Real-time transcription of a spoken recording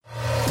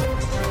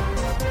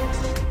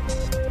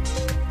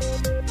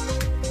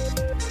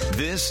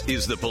This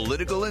is The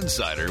Political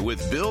Insider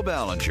with Bill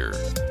Ballenger.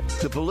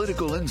 The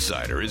Political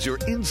Insider is your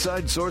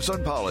inside source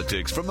on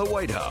politics from the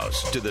White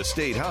House to the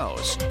State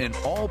House and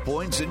all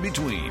points in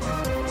between.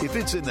 If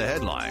it's in the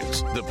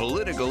headlines, The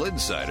Political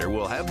Insider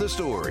will have the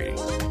story.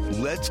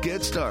 Let's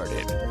get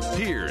started.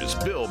 Here's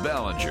Bill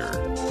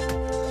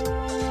Ballenger.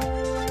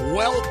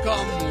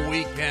 Welcome,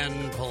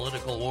 weekend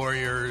political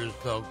warriors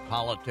of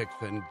politics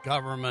and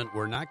government.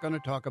 We're not going to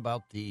talk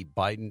about the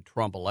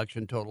Biden-Trump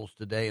election totals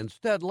today.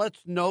 Instead, let's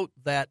note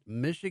that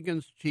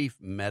Michigan's chief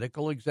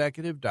medical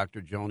executive,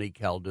 Dr. Joni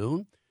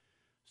Calhoun,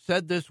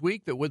 said this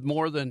week that with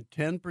more than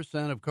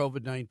 10% of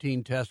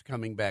COVID-19 tests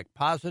coming back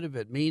positive,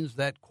 it means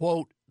that,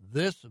 quote,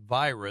 this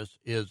virus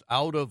is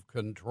out of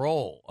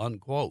control,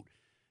 unquote.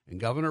 And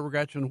Governor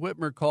Gretchen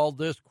Whitmer called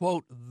this,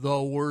 quote,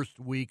 the worst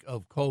week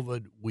of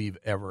COVID we've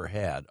ever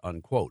had,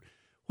 unquote.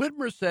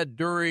 Whitmer said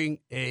during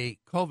a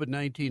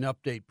COVID-19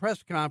 update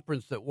press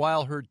conference that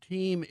while her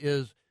team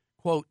is,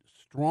 quote,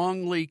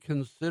 strongly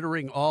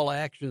considering all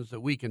actions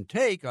that we can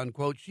take,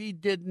 unquote, she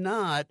did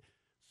not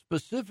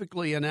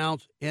specifically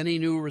announce any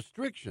new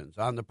restrictions.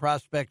 On the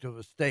prospect of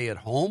a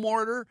stay-at-home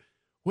order,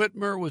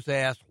 Whitmer was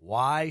asked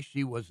why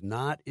she was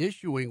not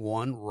issuing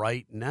one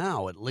right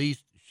now. At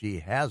least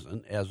she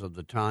hasn't as of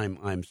the time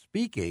I'm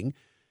speaking.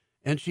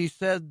 And she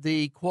said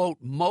the, quote,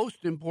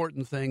 most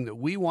important thing that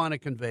we want to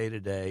convey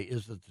today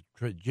is that the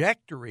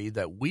trajectory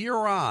that we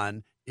are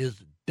on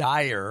is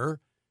dire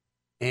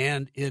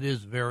and it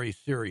is very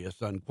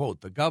serious,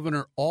 unquote. The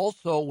governor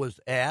also was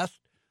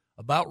asked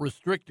about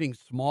restricting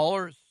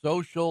smaller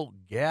social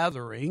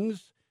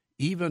gatherings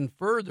even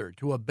further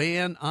to a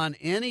ban on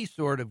any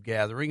sort of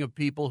gathering of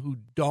people who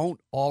don't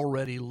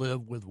already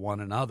live with one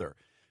another.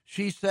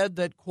 She said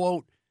that,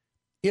 quote,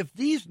 if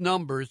these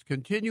numbers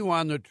continue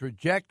on the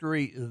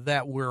trajectory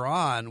that we're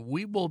on,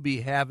 we will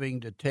be having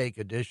to take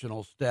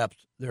additional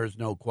steps. There's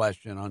no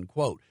question,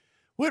 unquote.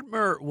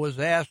 Whitmer was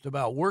asked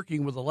about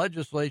working with the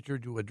legislature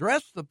to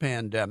address the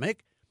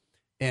pandemic,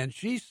 and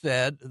she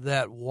said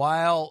that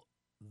while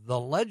the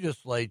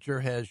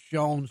legislature has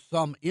shown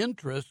some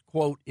interest,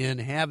 quote, in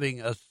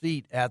having a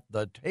seat at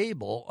the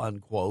table,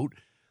 unquote,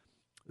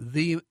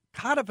 the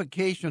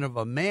codification of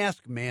a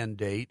mask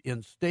mandate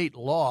in state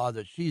law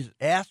that she's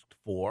asked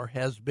for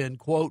has been,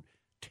 quote,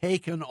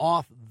 taken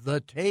off the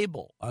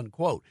table,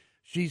 unquote.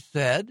 She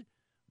said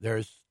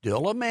there's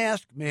still a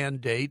mask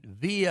mandate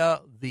via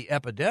the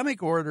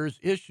epidemic orders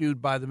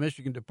issued by the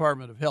Michigan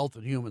Department of Health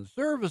and Human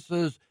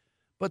Services,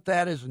 but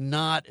that is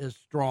not as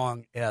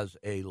strong as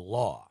a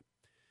law.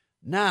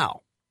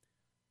 Now,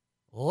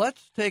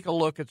 let's take a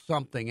look at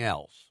something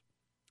else.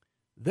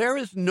 There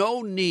is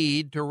no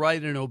need to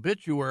write an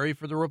obituary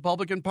for the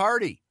Republican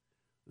Party.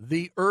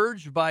 The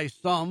urge by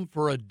some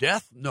for a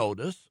death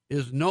notice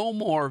is no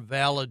more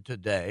valid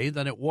today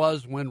than it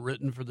was when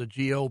written for the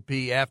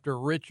GOP after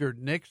Richard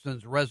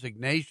Nixon's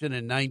resignation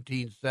in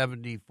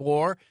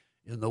 1974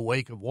 in the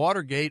wake of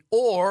Watergate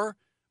or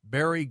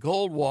Barry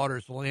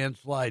Goldwater's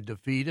landslide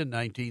defeat in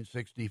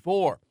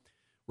 1964.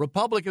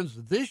 Republicans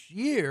this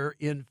year,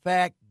 in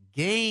fact,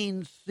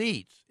 gained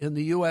seats in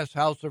the U.S.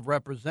 House of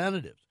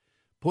Representatives,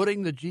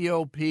 putting the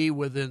GOP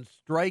within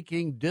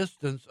striking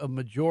distance of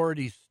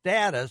majority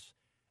status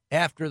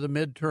after the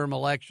midterm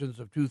elections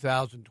of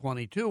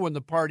 2022, when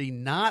the party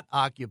not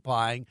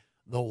occupying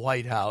the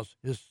White House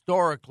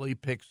historically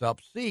picks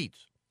up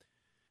seats.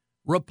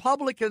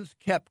 Republicans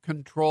kept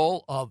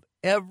control of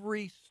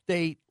every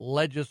state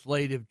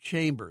legislative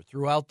chamber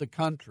throughout the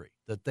country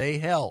that they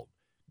held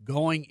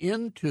going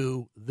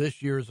into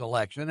this year's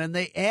election, and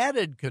they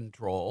added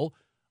control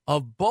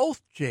of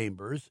both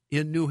chambers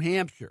in New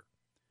Hampshire.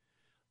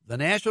 The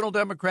National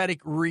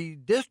Democratic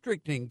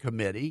Redistricting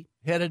Committee,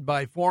 headed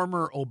by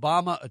former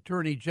Obama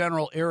Attorney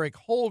General Eric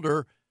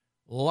Holder,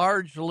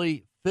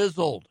 largely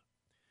fizzled.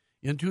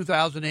 In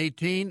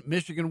 2018,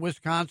 Michigan,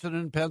 Wisconsin,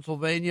 and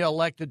Pennsylvania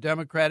elected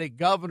Democratic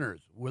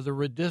governors with a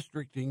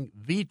redistricting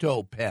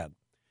veto pen.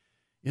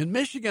 In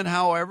Michigan,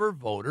 however,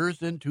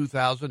 voters in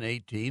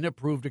 2018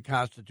 approved a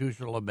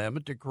constitutional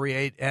amendment to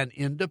create an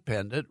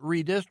independent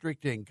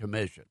redistricting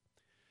commission.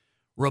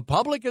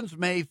 Republicans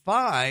may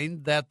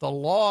find that the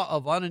law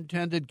of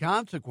unintended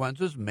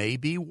consequences may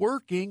be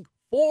working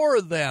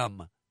for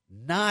them,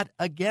 not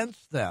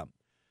against them.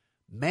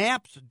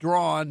 Maps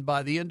drawn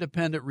by the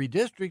Independent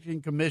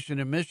Redistricting Commission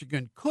in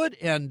Michigan could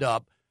end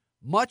up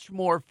much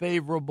more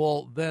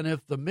favorable than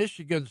if the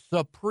Michigan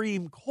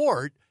Supreme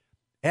Court,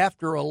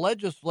 after a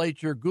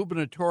legislature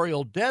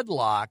gubernatorial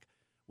deadlock,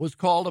 was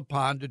called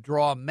upon to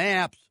draw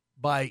maps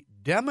by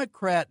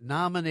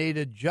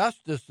Democrat-nominated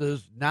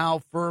justices now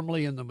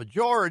firmly in the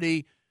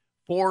majority,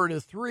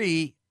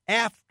 4-3,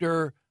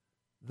 after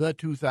the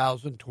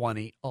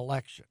 2020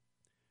 election.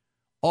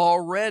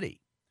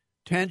 Already,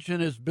 tension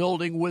is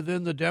building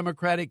within the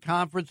Democratic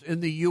conference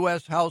in the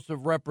U.S. House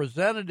of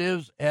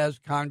Representatives as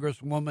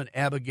Congresswoman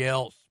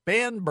Abigail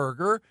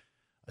Spanberger,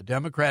 a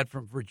Democrat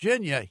from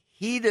Virginia,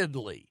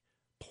 heatedly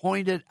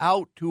pointed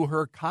out to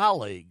her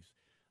colleagues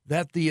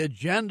that the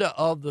agenda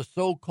of the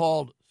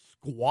so-called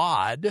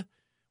squad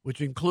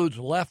which includes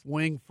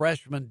left-wing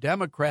freshman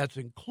Democrats,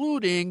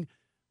 including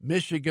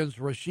Michigan's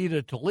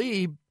Rashida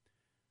Tlaib,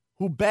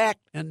 who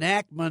backed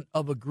enactment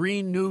of a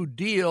Green New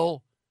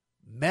Deal,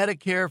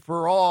 Medicare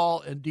for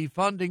all, and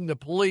defunding the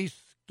police,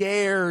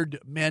 scared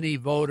many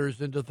voters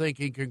into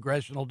thinking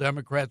congressional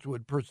Democrats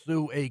would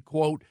pursue a,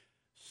 quote,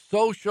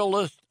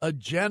 socialist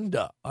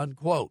agenda,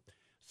 unquote.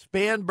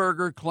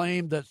 Spanberger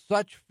claimed that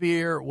such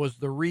fear was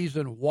the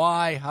reason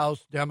why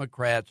House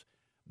Democrats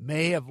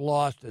may have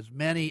lost as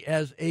many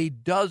as a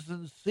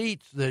dozen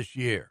seats this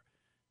year,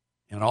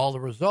 and all the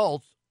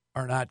results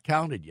are not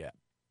counted yet.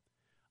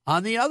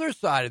 On the other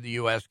side of the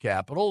U.S.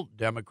 Capitol,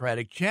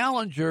 Democratic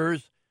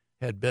challengers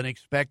had been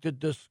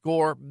expected to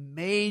score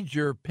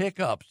major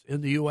pickups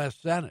in the U.S.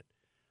 Senate.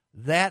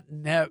 That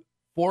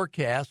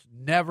forecast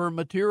never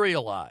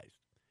materialized.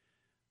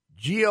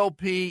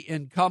 GOP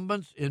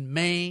incumbents in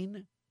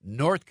Maine,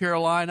 North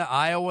Carolina,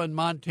 Iowa, and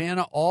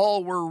Montana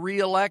all were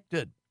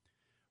reelected.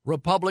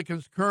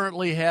 Republicans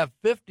currently have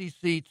 50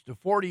 seats to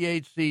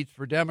 48 seats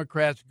for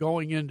Democrats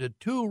going into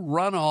two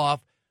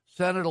runoff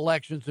Senate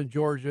elections in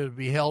Georgia to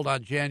be held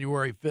on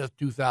January 5th,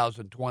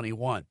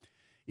 2021.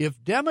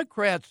 If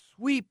Democrats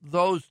sweep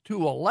those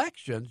two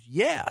elections,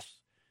 yes,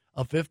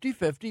 a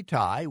 50-50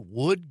 tie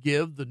would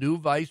give the new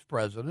Vice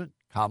President,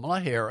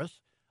 Kamala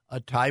Harris, a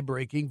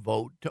tie-breaking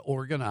vote to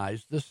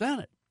organize the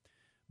Senate.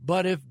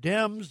 But if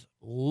Dems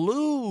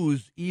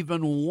lose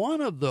even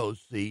one of those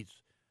seats,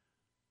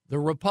 the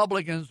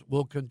Republicans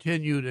will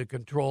continue to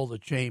control the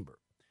chamber.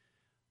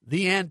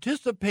 The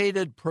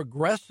anticipated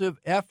progressive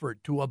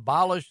effort to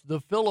abolish the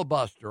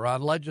filibuster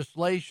on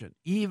legislation,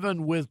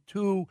 even with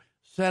two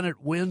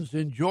Senate wins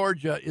in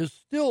Georgia, is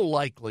still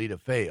likely to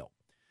fail.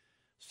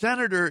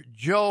 Senator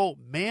Joe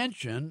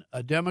Manchin,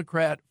 a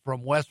Democrat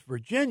from West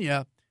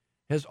Virginia,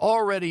 has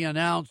already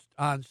announced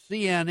on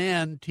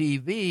CNN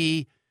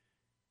TV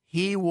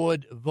he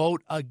would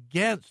vote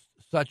against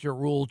such a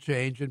rule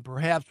change and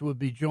perhaps would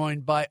be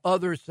joined by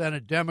other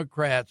Senate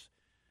Democrats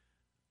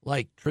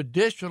like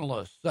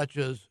traditionalists such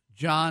as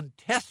John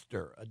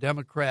Tester, a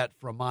Democrat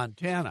from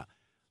Montana.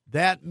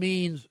 That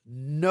means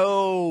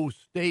no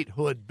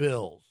statehood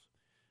bills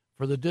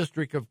for the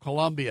District of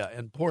Columbia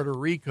and Puerto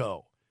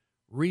Rico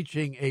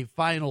reaching a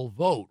final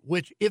vote,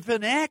 which, if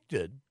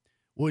enacted,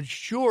 would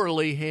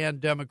surely hand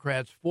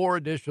Democrats 4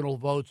 additional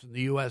votes in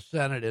the U.S.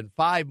 Senate and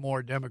 5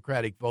 more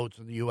Democratic votes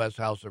in the U.S.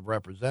 House of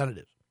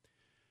Representatives.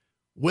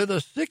 With a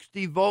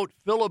 60-vote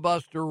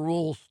filibuster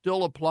rule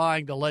still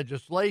applying to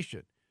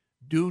legislation,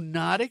 do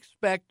not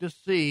expect to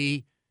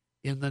see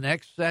in the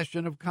next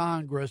session of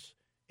Congress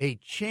a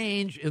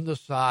change in the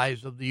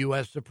size of the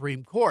U.S.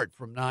 Supreme Court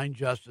from 9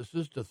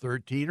 justices to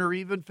 13 or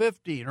even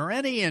 15, or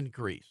any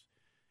increase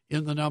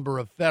in the number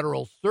of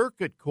federal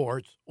circuit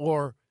courts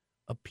or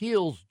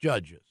appeals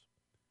judges.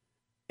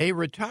 A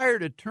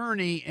retired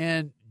attorney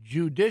and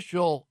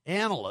judicial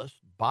analyst,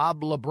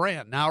 Bob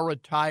LeBrant, now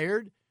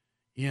retired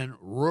in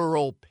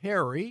rural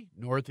Perry,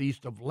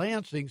 northeast of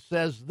Lansing,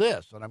 says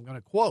this, and I'm going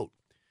to quote,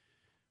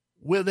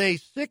 "With a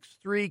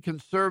 6-3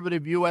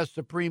 conservative U.S.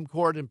 Supreme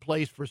Court in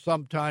place for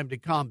some time to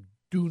come,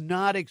 do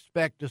not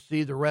expect to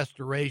see the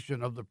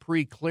restoration of the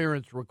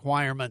pre-clearance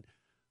requirement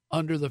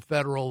under the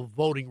Federal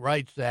Voting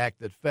Rights Act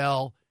that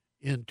fell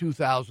in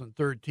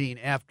 2013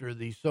 after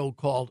the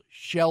so-called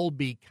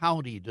Shelby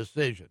County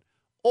decision,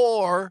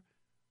 or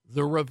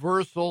the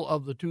reversal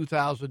of the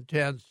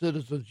 2010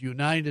 Citizens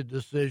United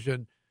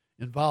decision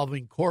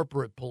involving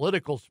corporate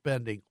political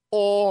spending,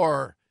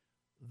 or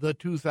the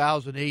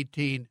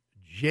 2018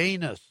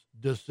 Janus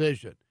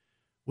decision,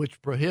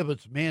 which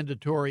prohibits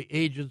mandatory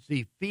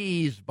agency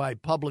fees by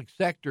public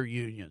sector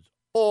unions,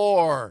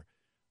 or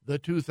the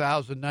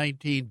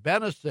 2019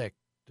 Benesic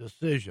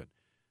decision,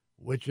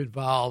 which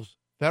involves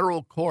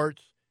federal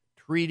courts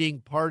treating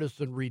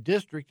partisan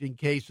redistricting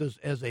cases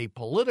as a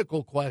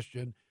political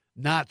question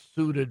not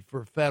suited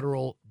for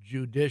federal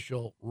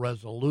judicial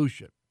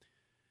resolution."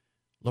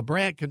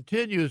 LeBrant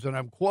continues, and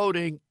I'm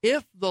quoting,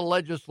 "If the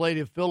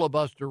legislative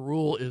filibuster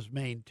rule is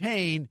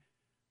maintained,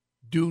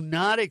 do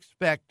not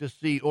expect to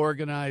see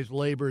organized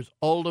labor's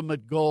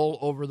ultimate goal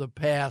over the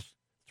past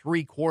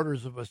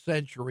 3/4 of a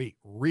century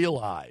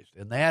realized,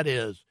 and that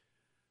is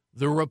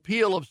the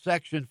repeal of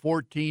Section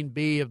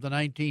 14B of the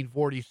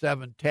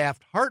 1947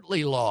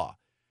 Taft-Hartley Law,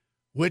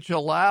 which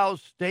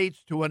allows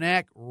states to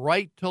enact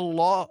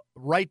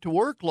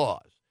right-to-work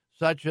laws,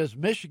 such as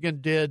Michigan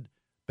did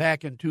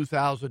back in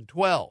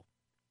 2012.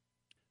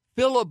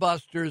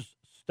 Filibusters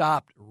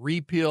stopped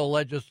repeal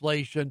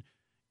legislation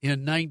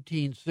in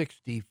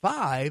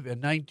 1965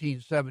 and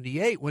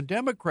 1978 when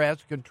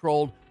Democrats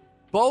controlled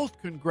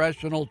both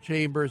congressional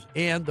chambers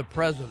and the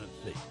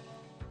presidency.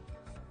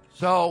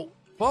 So,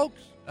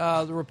 folks,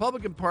 the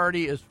Republican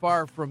Party is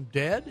far from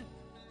dead.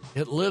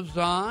 It lives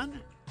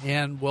on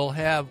and will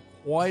have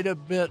quite a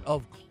bit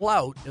of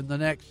clout in the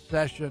next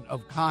session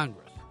of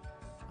Congress.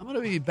 I'm going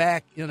to be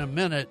back in a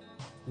minute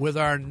with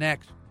our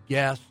next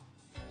guest.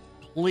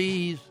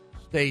 Please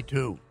stay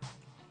tuned.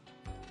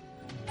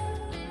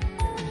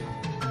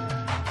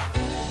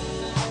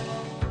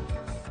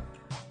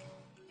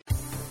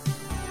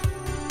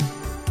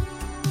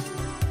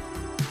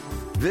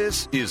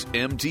 This is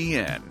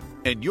MTN,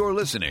 and you're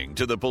listening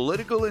to The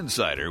Political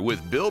Insider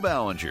with Bill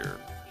Ballenger.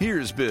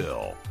 Here's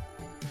Bill.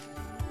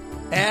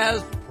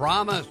 As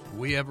promised,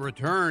 we have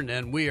returned,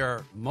 and we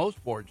are most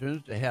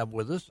fortunate to have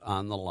with us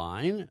on the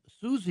line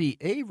Susie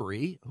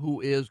Avery, who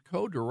is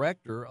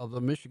co-director of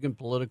the Michigan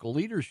Political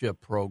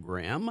Leadership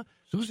Program.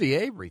 Susie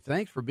Avery,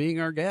 thanks for being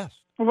our guest.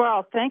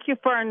 Well, thank you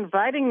for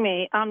inviting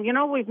me.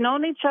 We've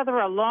known each other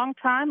a long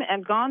time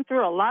and gone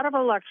through a lot of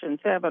elections,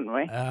 haven't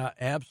we?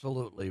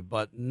 Absolutely,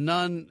 but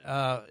none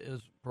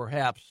is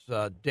perhaps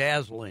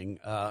dazzling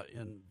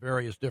in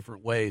various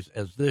different ways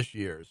as this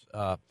year's.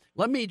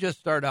 Let me just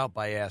start out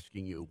by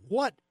asking you,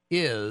 what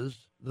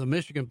is the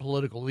Michigan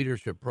Political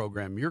Leadership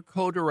Program? You're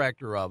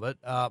co-director of it.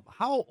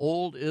 How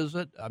old is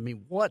it? I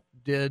mean, what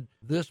did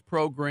this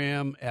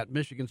program at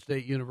Michigan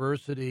State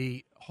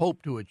University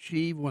hope to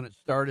achieve when it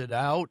started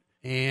out?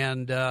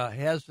 And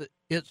has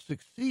it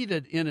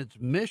succeeded in its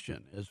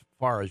mission as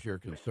far as you're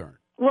concerned?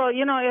 Well, it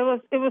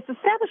was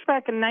established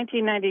back in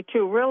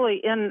 1992,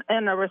 really in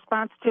a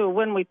response to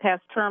when we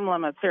passed term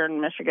limits here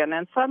in Michigan.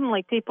 And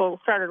suddenly people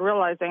started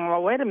realizing,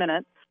 well, wait a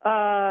minute,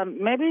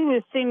 maybe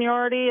with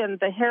seniority and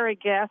the hairy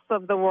gas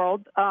of the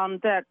world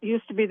that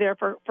used to be there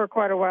for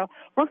quite a while,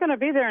 weren't going to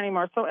be there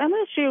anymore. So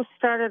MSU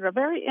started a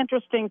very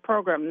interesting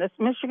program, this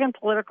Michigan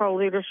Political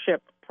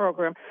Leadership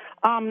Program.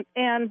 I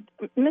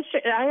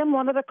am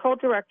one of the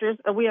co-directors.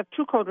 We have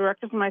two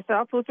co-directors,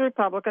 myself, who's a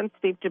Republican,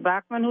 Steve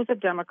Jabachman, who's a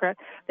Democrat.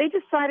 They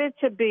decided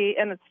to be,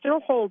 and it still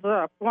holds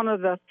up, one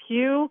of the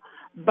few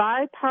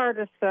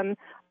bipartisan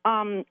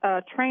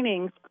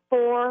trainings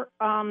for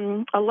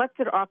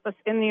elected office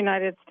in the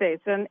United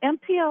States. And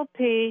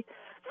MPLP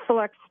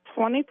selects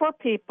 24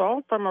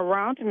 people from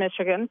around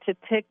Michigan to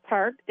take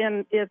part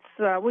in its,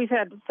 we've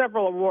had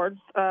several awards,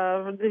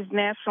 these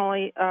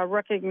nationally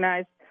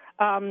recognized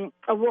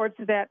awards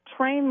that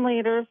train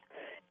leaders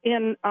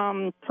in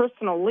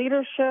personal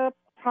leadership,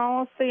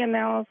 policy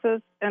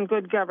analysis, and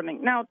good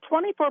governing. Now,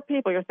 24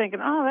 people, you're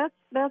thinking, oh,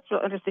 that's real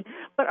interesting.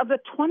 But of the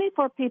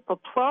 24 people,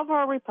 12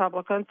 are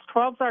Republicans,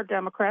 12 are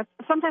Democrats.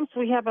 Sometimes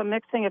we have a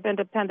mixing of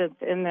independents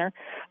in there.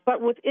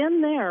 But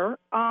within there,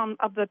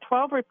 of the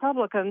 12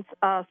 Republicans,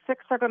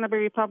 6 are going to be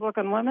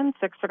Republican women,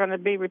 6 are going to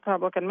be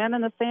Republican men,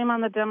 and the same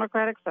on the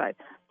Democratic side.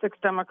 6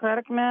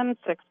 Democratic men,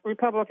 6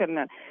 Republican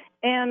men.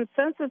 And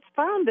since its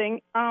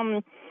founding,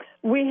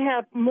 we've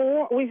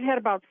had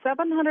about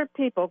 700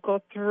 people go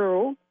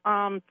through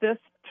this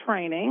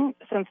training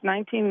since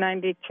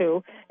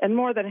 1992, and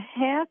more than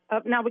half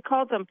of, now we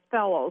call them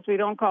fellows, we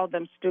don't call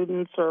them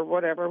students or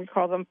whatever, we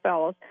call them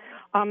fellows,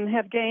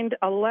 have gained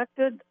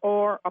elected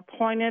or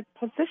appointed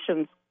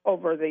positions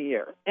over the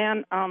year.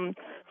 And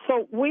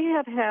so we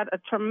have had a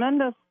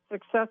tremendous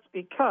success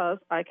because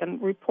I can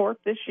report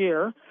this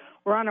year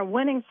we're on a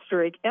winning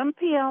streak.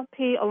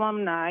 MPLP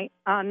alumni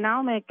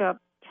now make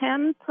up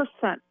 10%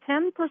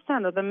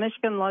 of the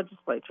Michigan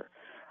legislature.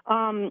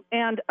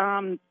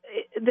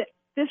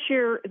 This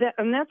year,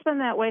 and that's been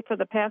that way for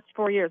the past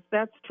 4 years.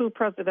 That's 2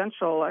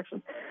 presidential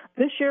elections.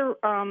 This year,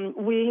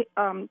 we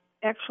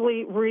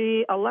actually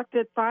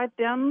re-elected 5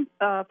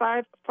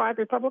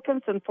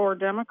 Republicans and 4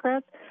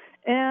 Democrats,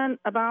 and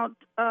about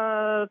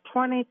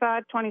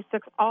 25,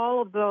 26.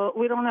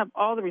 We don't have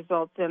all the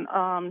results in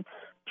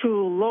to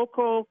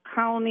local,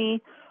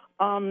 county,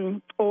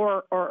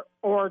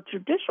 or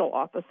judicial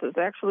offices.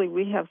 Actually,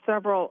 we have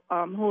several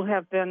who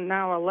have been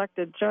now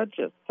elected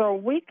judges. So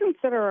we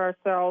consider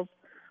ourselves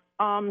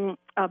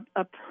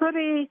a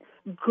pretty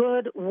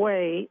good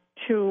way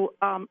to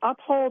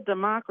uphold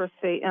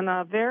democracy in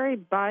a very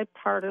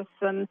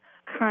bipartisan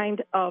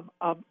kind of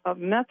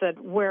method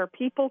where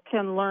people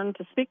can learn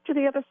to speak to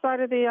the other side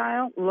of the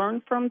aisle,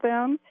 learn from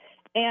them,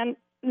 and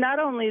not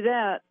only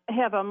that,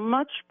 have a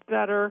much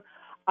better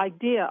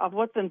idea of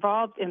what's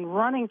involved in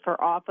running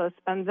for office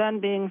and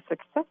then being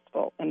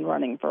successful in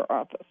running for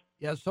office.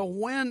 Yeah, so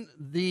when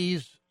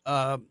these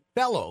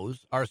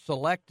fellows are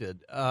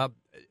selected,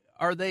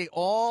 are they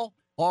all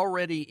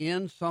already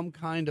in some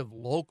kind of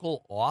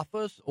local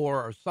office,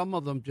 or are some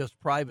of them just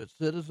private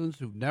citizens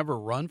who've never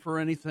run for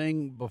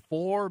anything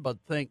before but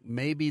think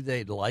maybe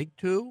they'd like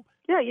to?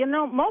 Yeah,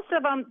 most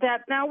of them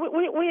that now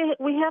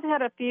we have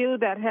had a few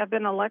that have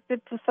been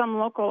elected to some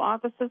local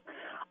offices,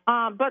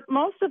 but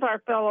most of our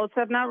fellows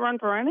have not run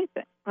for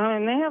anything. I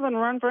mean, they haven't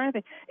run for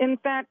anything. In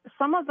fact,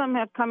 some of them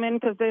have come in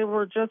because they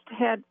were just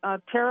had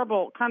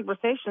terrible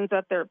conversations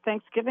at their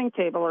Thanksgiving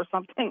table or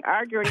something,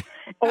 arguing,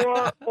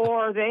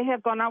 or they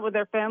have gone out with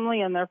their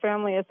family and their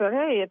family has said,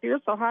 hey, if you're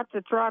so hot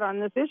to trot on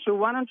this issue,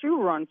 why don't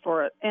you run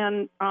for it?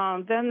 And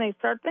then they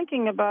start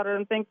thinking about it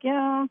and think,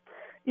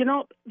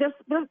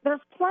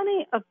 there's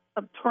plenty of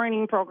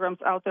training programs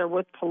out there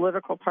with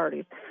political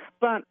parties,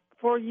 but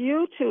for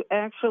you to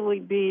actually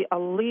be a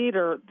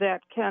leader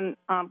that can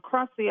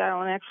cross the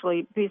aisle and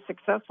actually be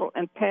successful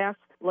and pass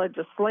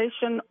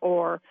legislation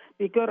or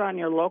be good on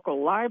your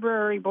local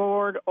library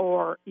board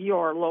or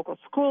your local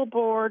school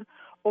board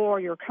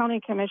or your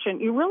county commission,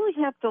 you really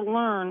have to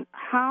learn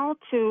how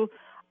to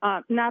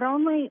not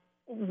only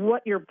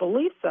what your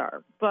beliefs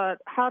are,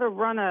 but how to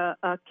run a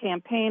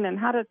campaign and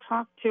how to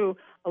talk to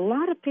a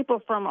lot of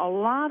people from a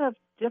lot of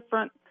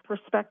different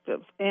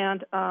perspectives.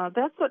 And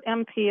that's what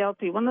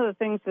MPLP, one of the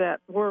things that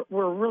we're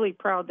really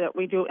proud that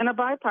we do in a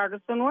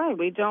bipartisan way.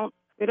 We don't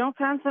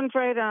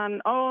concentrate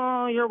on,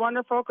 oh, you're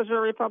wonderful because you're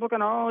a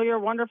Republican, oh, you're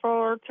wonderful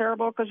or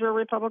terrible because you're a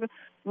Republican.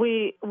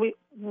 We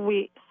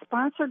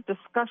sponsor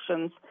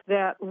discussions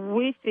that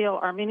we feel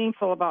are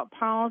meaningful about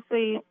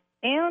policy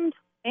and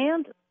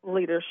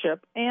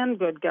leadership and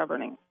good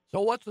governing.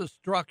 So what's the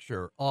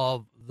structure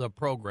of the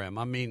program?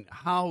 I mean,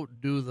 how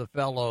do the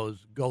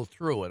fellows go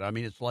through it? I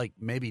mean, it's like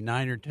maybe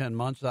 9 or 10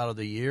 months out of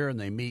the year, and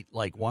they meet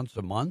like once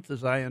a month,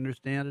 as I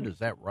understand it. Is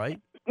that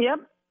right? Yep.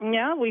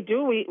 Yeah, we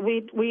do.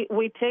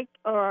 We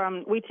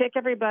take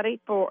everybody,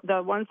 for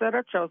the ones that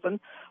are chosen,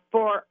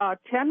 for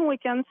 10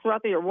 weekends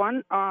throughout the year.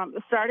 One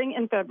starting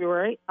in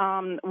February,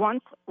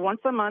 once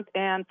a month,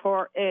 and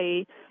for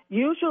a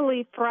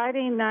usually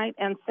Friday night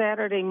and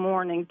Saturday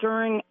morning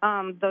during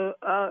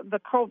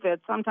the COVID.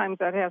 Sometimes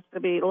that has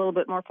to be a little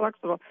bit more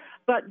flexible,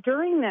 but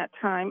during that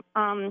time,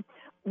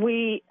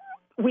 we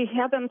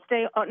had them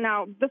stay.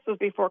 Now, this was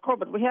before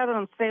COVID. We had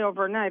them stay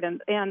overnight,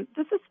 and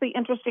this is the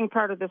interesting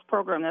part of this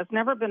program that's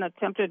never been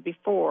attempted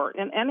before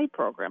in any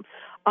program.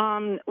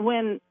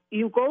 When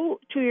you go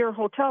to your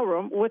hotel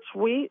room, which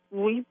we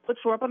put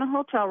you up in a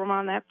hotel room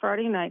on that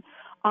Friday night,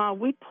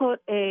 we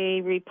put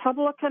a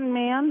Republican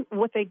man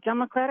with a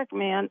Democratic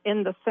man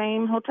in the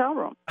same hotel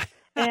room,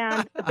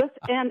 and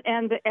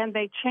and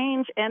they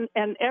change, and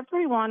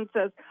everyone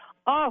says,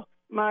 "Oh,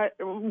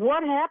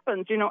 what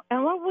happens?"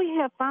 And what we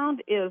have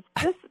found is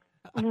this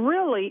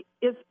really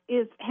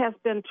has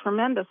been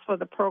tremendous for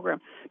the program,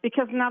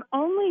 because not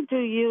only do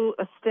you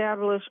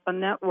establish a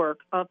network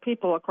of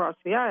people across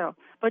the aisle,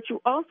 but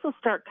you also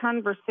start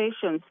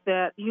conversations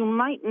that you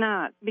might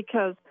not,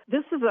 because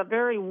this is a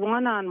very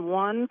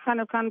one-on-one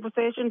kind of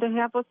conversation to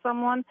have with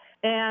someone,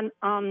 and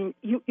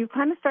you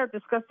kind of start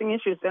discussing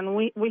issues. And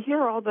we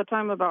hear all the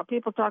time about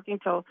people talking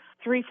till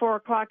 3, 4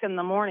 o'clock in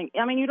the morning.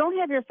 I mean, you don't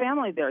have your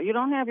family there. You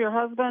don't have your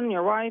husband,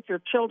 your wife,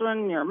 your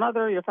children, your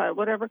mother, your father,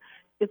 whatever.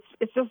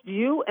 It's just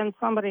you and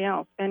somebody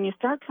else, and you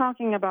start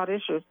talking about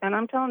issues. And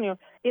I'm telling you,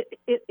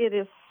 it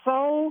is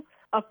so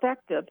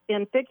effective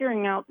in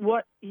figuring out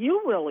what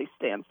you really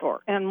stand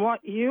for and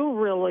what you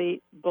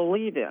really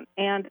believe in.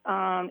 And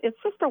it's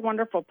just a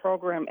wonderful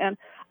program. And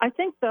I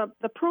think the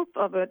proof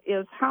of it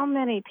is how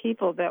many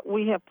people that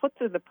we have put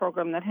through the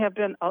program that have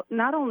been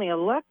not only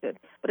elected,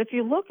 but if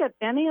you look at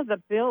any of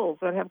the bills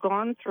that have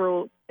gone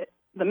through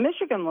the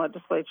Michigan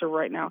legislature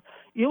right now,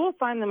 you will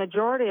find the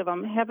majority of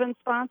them have been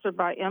sponsored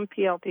by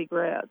MPLP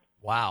grads.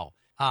 Wow.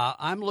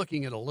 I'm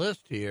looking at a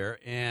list here,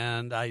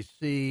 and I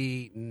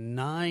see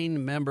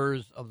 9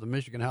 members of the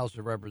Michigan House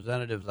of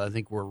Representatives, I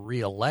think, were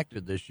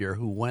reelected this year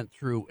who went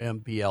through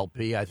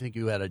MPLP. I think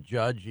you had a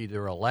judge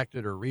either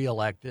elected or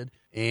reelected,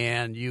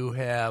 and you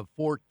have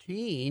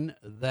 14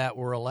 that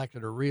were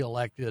elected or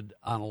reelected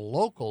on a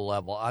local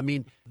level. I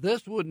mean,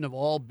 this wouldn't have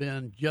all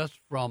been just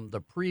from the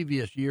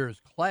previous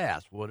year's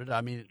class, would it? I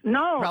mean,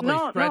 probably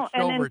stretched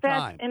over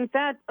time. In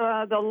fact,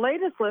 the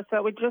latest list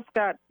that we just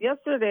got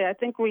yesterday, I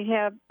think we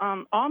have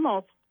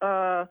almost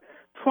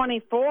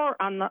 24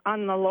 on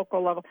the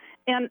local level.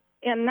 And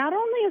not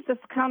only is this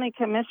county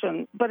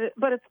commission, but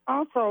it's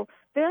also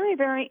very,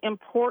 very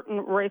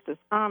important races.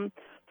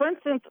 For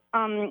instance,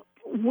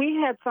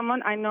 we had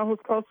someone I know who's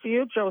close to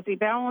you, Josie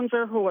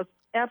Ballenger, who was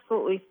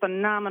absolutely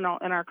phenomenal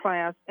in our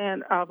class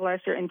of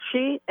last year, and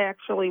she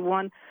actually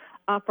won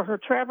for her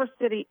Traverse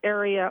City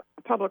Area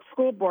Public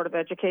School Board of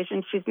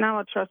Education. She's now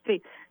a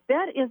trustee.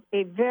 That is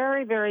a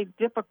very, very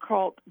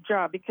difficult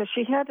job because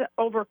she had to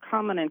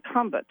overcome an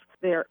incumbent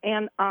there.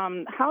 And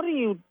how do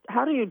you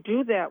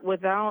do that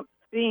without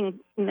being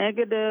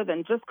negative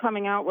and just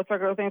coming out with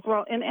regular things?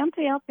 Well, in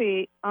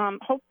MPLP,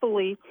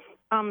 hopefully,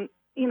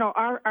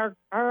 our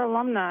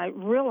alumni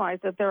realize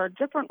that there are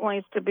different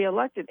ways to be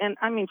elected. And,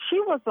 I mean, she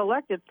was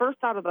elected first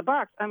out of the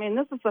box. I mean,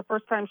 this is the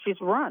first time she's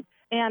run.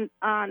 And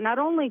not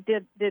only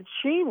did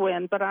she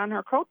win, but on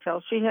her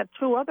coattails, she had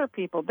 2 other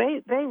people.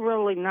 They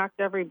really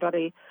knocked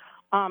everybody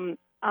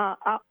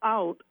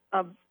out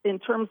in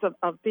terms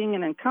of being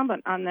an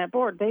incumbent on that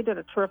board. They did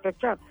a terrific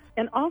job.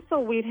 And also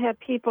we've had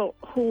people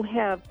who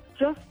have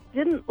just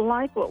didn't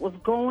like what was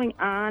going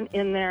on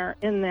in their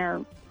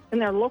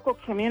local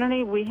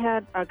community. We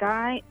had a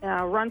guy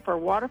run for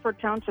Waterford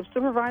Township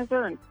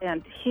Supervisor,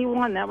 and he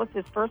won. That was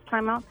his first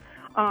time out.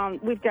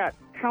 We've got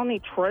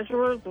county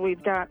treasurers.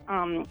 We've got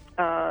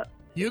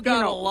You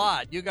got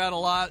a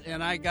lot,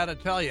 and I got to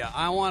tell you,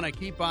 I want to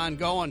keep on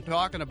going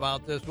talking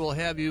about this. We'll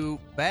have you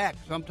back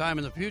sometime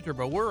in the future,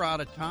 but we're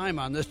out of time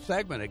on this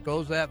segment. It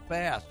goes that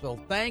fast. So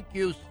thank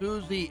you,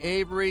 Susie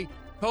Avery,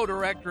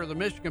 co-director of the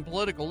Michigan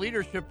Political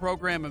Leadership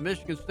Program at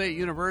Michigan State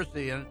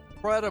University, an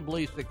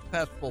incredibly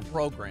successful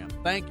program.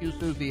 Thank you,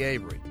 Susie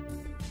Avery.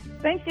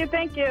 Thank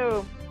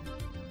you.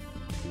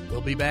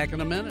 We'll be back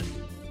in a minute.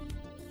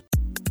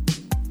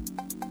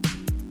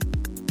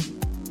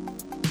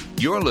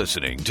 You're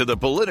listening to The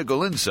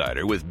Political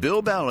Insider with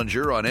Bill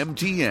Ballenger on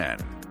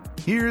MTN.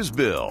 Here's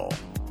Bill.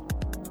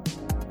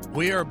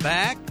 We are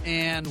back,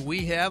 and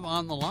we have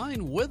on the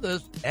line with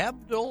us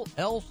Abdul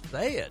El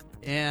Sayed.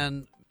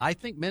 And I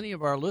think many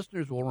of our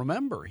listeners will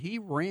remember he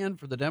ran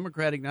for the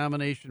Democratic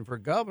nomination for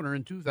governor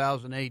in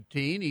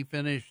 2018. He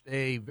finished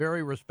a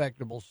very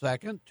respectable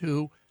second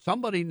to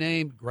somebody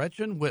named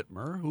Gretchen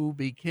Whitmer, who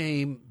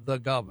became the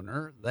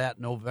governor that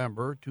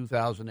November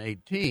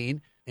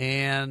 2018.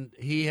 And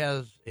he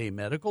has a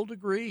medical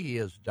degree. He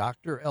is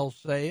Dr. El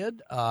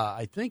Sayed.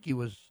 I think he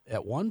was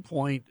at one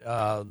point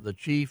the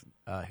chief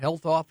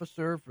health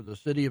officer for the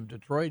city of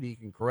Detroit. He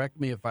can correct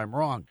me if I'm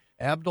wrong.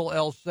 Abdul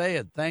El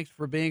Sayed, thanks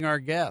for being our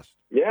guest.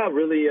 Yeah,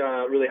 really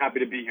happy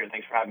to be here.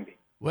 Thanks for having me.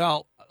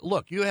 Well,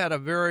 look, you had a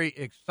very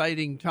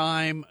exciting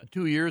time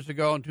 2 years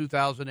ago in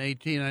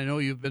 2018. I know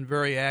you've been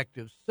very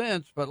active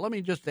since, but let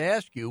me just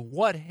ask you,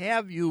 what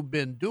have you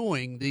been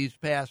doing these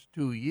past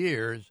 2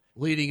 years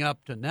leading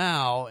up to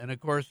now? And, of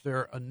course, there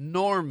are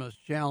enormous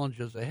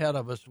challenges ahead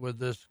of us with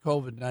this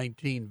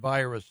COVID-19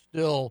 virus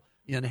still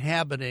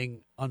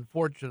inhabiting,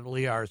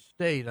 unfortunately, our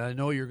state. I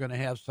know you're going to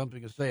have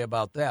something to say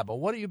about that, but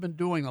what have you been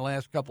doing the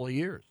last couple of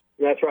years?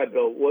 That's right,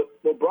 Bill.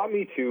 What brought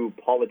me to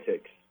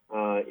politics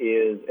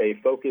is a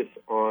focus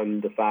on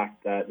the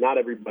fact that not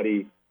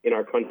everybody in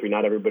our country,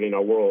 not everybody in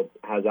our world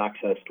has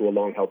access to a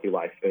long, healthy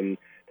life. And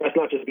that's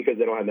not just because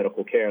they don't have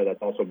medical care.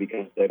 That's also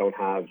because they don't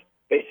have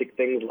basic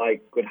things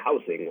like good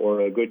housing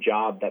or a good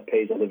job that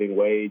pays a living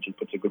wage and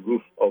puts a good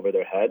roof over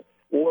their head,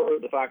 or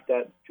the fact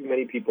that too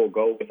many people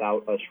go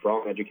without a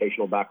strong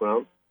educational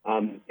background.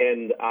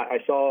 And I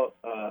saw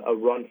a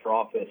run for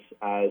office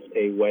as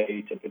a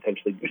way to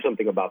potentially do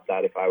something about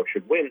that if I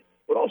should win,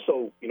 but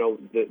also,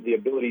 the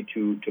ability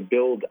to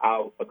build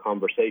out a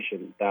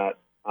conversation that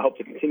I hope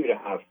to continue to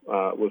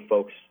have with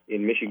folks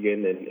in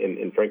Michigan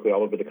and frankly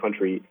all over the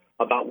country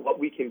about what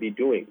we can be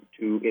doing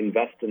to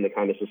invest in the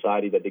kind of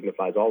society that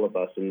dignifies all of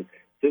us. And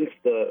since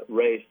the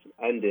race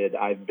ended,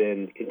 I've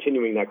been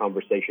continuing that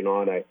conversation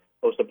on. I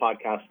host a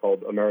podcast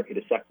called America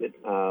Dissected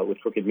with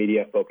Crooked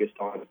Media, focused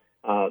on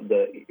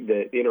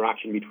the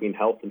interaction between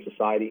health and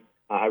society.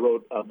 I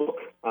wrote a book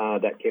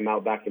that came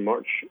out back in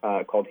March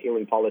called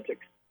Healing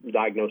Politics,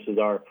 diagnoses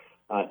our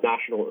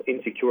national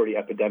insecurity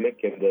epidemic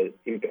and the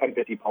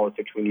empathy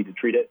politics we need to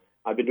treat it.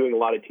 I've been doing a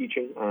lot of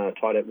teaching,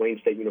 taught at Wayne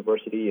State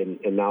University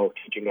and now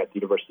teaching at the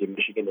University of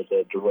Michigan as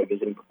a Detroit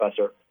visiting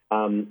professor.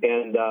 And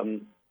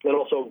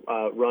also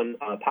run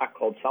a PAC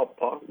called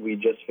Southpaw. We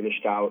just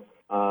finished out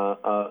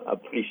a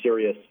pretty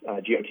serious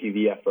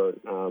GOTV effort,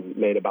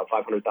 made about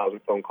 500,000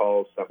 phone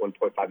calls, sent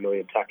 1.5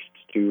 million texts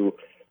to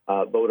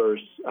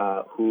voters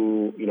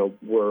who,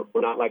 were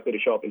not likely to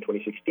show up in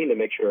 2016 to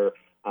make sure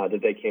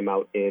that they came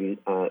out in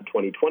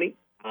 2020.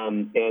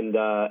 And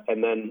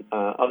then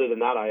other than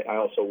that, I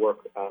also work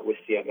with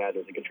CNN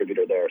as a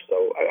contributor there.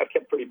 So I've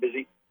kept pretty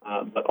busy,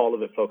 but all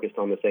of it focused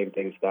on the same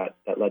things that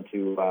led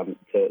to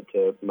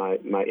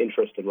my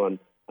interest in run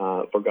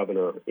for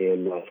governor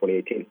in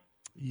 2018.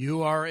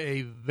 You are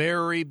a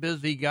very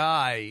busy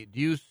guy. Do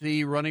you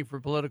see running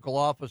for political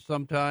office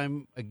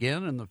sometime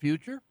again in the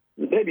future?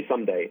 Maybe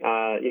someday.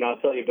 I'll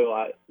tell you, Bill,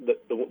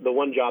 the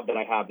one job that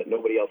I have that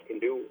nobody else can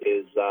do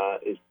is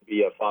to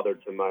be a father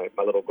to my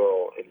little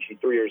girl, and she's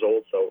 3 years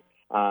old. So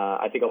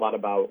I think a lot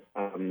about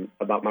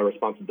my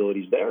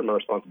responsibilities there and my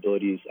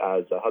responsibilities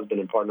as a husband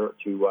and partner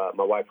to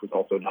my wife, who's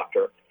also a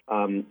doctor.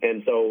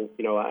 And so,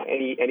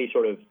 any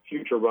sort of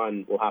future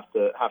run will have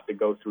to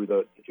go through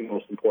the two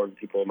most important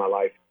people in my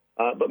life.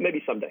 But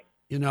maybe someday.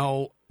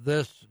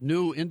 This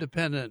new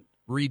independent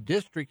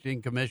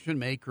redistricting commission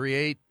may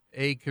create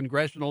a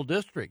congressional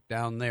district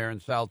down there in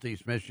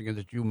southeast Michigan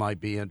that you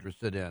might be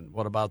interested in.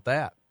 What about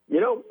that?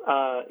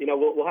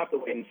 We'll have to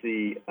wait and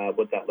see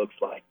what that looks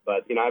like.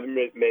 But I haven't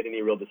made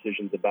any real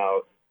decisions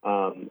about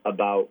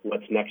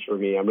what's next for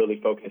me. I'm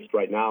really focused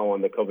right now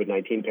on the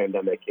COVID-19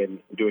 pandemic and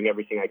doing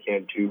everything I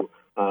can to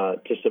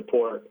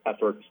support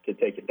efforts to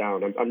take it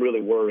down. I'm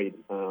really worried.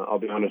 I'll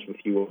be honest with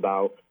you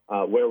about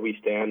where we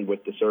stand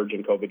with the surge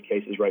in COVID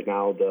cases right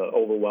now, the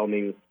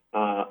overwhelming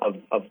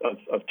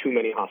of too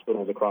many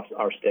hospitals across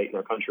our state and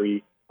our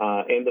country,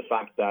 and the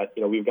fact that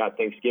we've got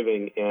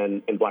Thanksgiving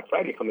and Black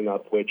Friday coming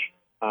up, which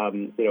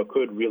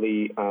could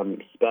really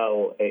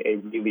spell a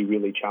really,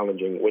 really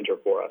challenging winter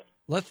for us.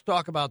 Let's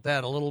talk about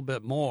that a little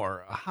bit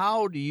more.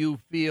 How do you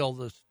feel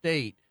the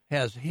state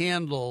has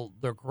handled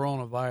the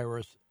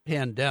coronavirus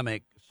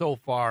pandemic so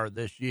far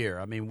this year?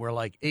 I mean, we're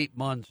like 8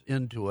 months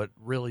into it,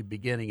 really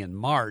beginning in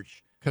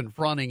March,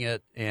 confronting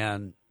it,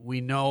 and we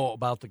know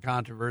about the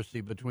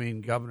controversy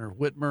between Governor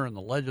Whitmer and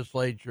the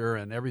legislature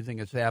and everything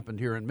that's happened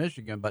here in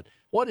Michigan. But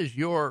what is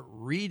your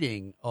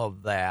reading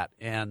of that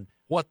and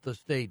what the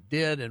state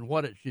did and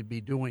what it should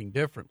be doing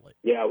differently?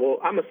 Yeah, well,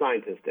 I'm a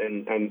scientist,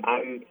 and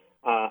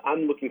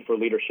I'm looking for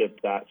leadership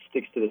that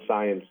sticks to the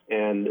science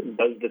and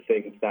does the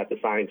things that the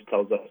science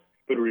tells us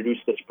could reduce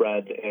the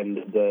spread and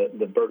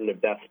the burden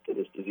of death to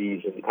this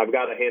disease. And I've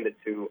got to hand it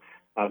to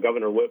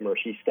Governor Whitmer,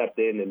 she stepped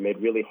in and made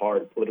really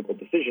hard political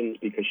decisions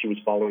because she was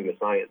following the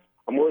science.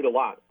 I'm worried a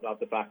lot about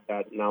the fact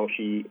that now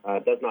she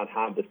does not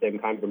have the same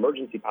kind of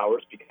emergency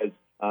powers because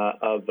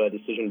of a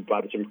decision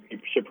by the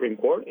Supreme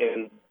Court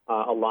and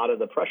a lot of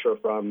the pressure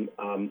from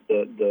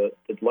the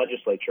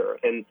legislature.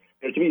 And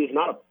to me, it's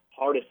not a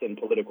partisan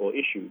political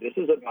issue. This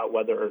is about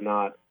whether or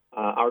not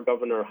our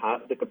governor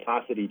has the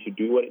capacity to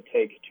do what it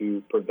takes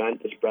to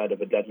prevent the spread of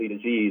a deadly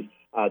disease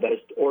that has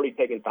already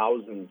taken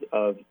thousands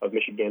of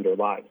Michigander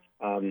lives.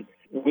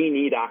 We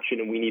need action,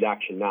 and we need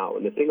action now.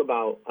 And the thing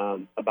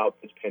about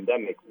this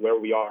pandemic, where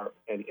we are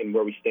and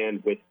where we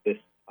stand with this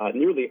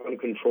nearly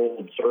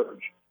uncontrolled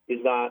surge,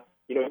 is that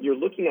you're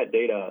looking at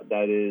data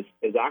that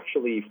is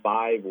actually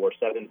 5 or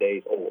 7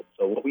 days old.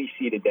 So what we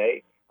see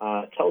today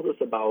tells us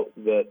about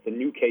the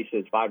new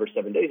cases 5 or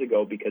 7 days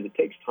ago, because it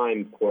takes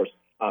time, of course,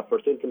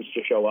 for symptoms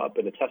to show up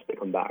and a test to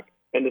come back.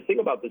 And the thing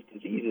about this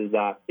disease is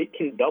that it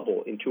can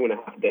double in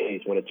 2.5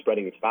 days when it's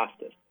spreading its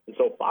fastest. And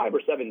so 5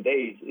 or 7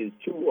 days is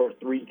 2 or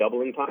 3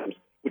 doubling times,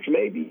 which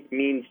maybe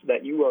means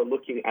that you are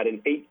looking at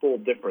an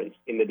 8-fold difference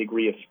in the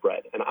degree of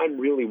spread. And I'm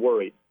really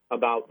worried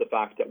about the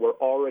fact that we're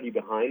already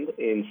behind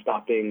in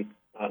stopping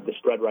the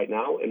spread right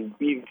now, and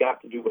we've got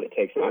to do what it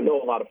takes. And I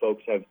know a lot of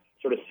folks have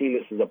sort of seen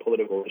this as a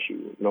political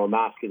issue. A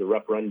mask is a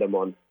referendum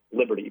on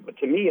liberty. But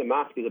to me, a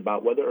mask is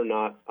about whether or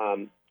not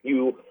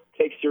you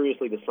take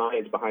seriously the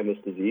science behind this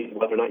disease,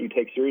 whether or not you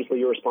take seriously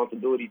your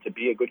responsibility to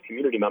be a good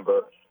community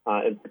member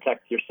and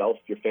protect yourself,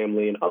 your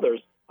family, and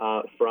others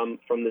from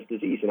this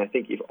disease. And I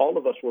think if all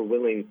of us were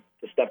willing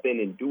to step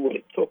in and do what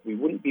it took, we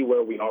wouldn't be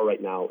where we are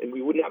right now, and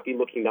we would not be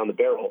looking down the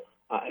barrel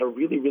at a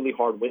really, really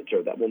hard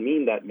winter that will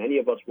mean that many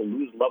of us will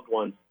lose loved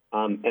ones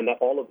and that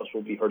all of us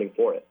will be hurting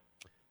for it.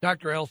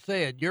 Dr.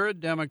 El-Sayed, you're a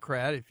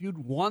Democrat. If you'd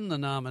won the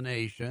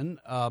nomination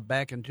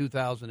back in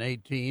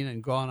 2018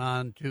 and gone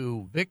on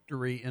to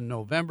victory in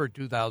November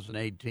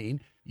 2018,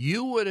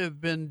 you would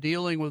have been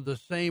dealing with the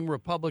same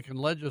Republican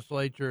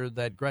legislature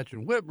that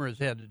Gretchen Whitmer has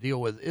had to deal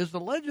with. Is the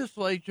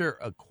legislature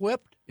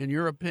equipped, in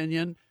your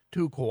opinion,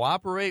 to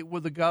cooperate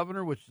with the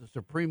governor, which the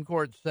Supreme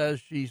Court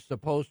says she's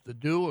supposed to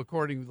do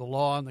according to the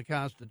law and the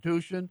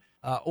Constitution,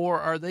 or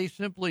are they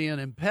simply an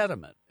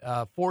impediment,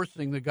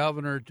 forcing the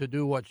governor to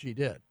do what she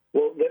did?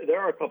 Well, there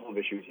are a couple of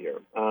issues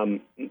here.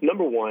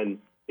 Number one,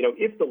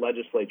 if the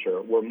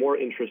legislature were more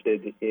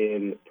interested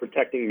in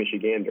protecting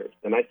Michiganders,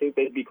 then I think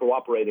they'd be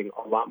cooperating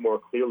a lot more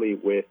clearly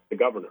with the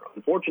governor.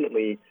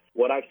 Unfortunately,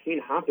 what I've seen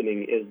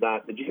happening is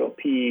that the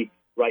GOP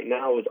right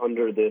now is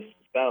under this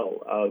spell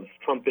of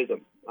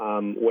Trumpism,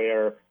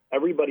 where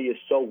everybody is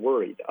so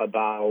worried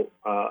about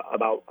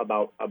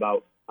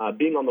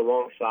being on the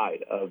wrong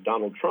side of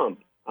Donald Trump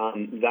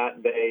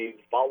that they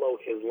follow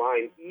his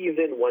line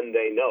even when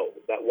they know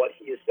that what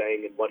he is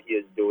saying and what he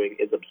is doing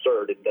is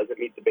absurd and doesn't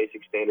meet the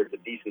basic standards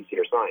of decency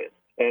or science.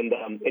 And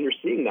you're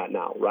seeing that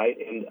now, right?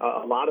 And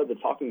a lot of the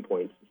talking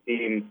points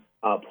seem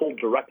pulled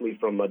directly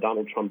from a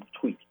Donald Trump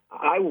tweet.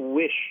 I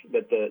wish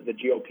that the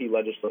GOP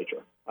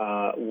legislature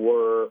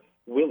were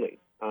willing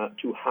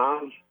to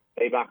have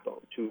a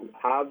backbone, to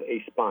have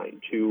a spine,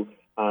 to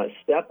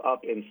step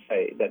up and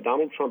say that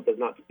Donald Trump does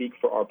not speak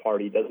for our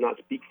party, does not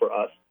speak for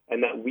us,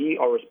 and that we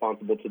are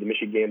responsible to the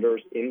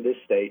Michiganders in this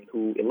state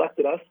who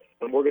elected us,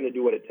 and we're going to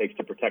do what it takes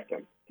to protect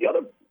them. The other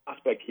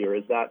aspect here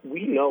is that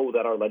we know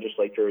that our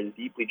legislature is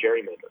deeply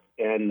gerrymandered,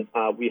 and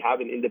we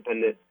have an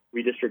independent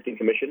redistricting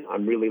commission.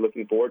 I'm really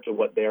looking forward to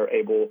what they're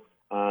able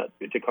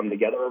to come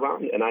together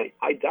around, and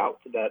I doubt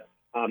that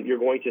you're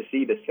going to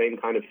see the same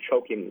kind of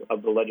choking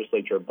of the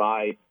legislature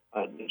by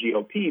the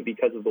GOP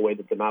because of the way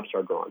that the maps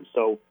are drawn.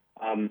 So,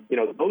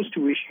 those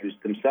two issues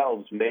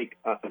themselves make,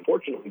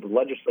 unfortunately, the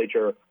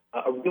legislature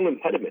a real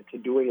impediment to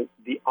doing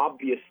the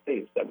obvious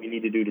things that we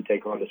need to do to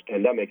take on this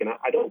pandemic. And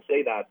I don't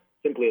say that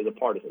simply as a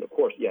partisan. Of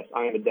course, yes,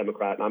 I am a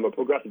Democrat, and I'm a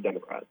progressive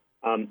Democrat.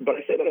 But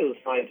I say that as a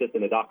scientist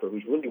and a doctor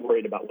who's really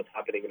worried about what's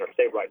happening in our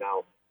state right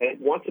now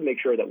and wants to make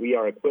sure that we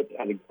are equipped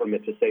as a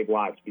government to save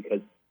lives,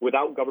 because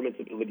without government's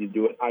ability to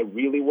do it, I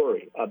really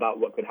worry about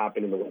what could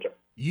happen in the winter.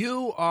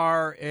 You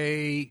are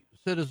a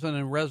citizen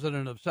and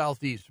resident of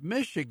Southeast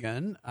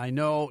Michigan. I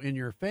know in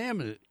your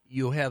family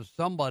you have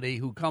somebody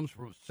who comes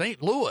from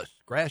St. Louis,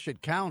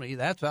 Gratiot County.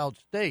 That's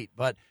outstate.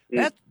 But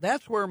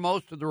that's where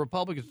most of the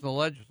Republicans in the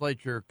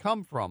legislature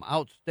come from,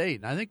 outstate.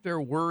 And I think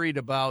they're worried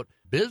about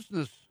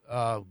business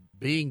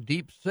being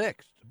deep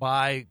sixed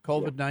by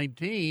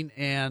COVID-19,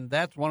 and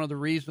that's one of the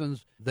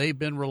reasons they've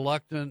been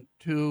reluctant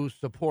to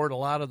support a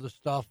lot of the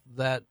stuff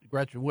that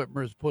Gretchen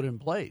Whitmer has put in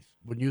place.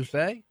 Wouldn't you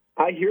say?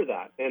 I hear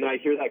that, and I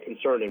hear that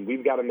concern, and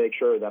we've got to make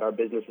sure that our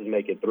businesses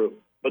make it through.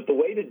 But the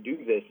way to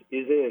do this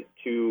isn't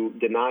to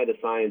deny the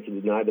science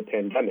and deny the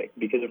pandemic,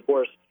 because, of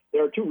course,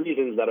 there are two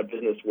reasons that a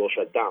business will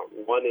shut down.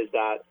 One is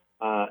that,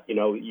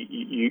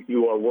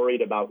 you are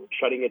worried about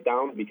shutting it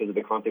down because of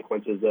the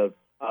consequences of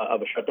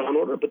a shutdown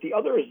order, but the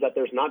other is that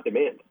there's not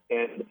demand,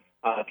 and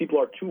people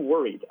are too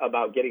worried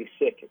about getting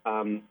sick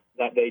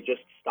that they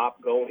just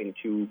stop going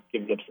to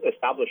given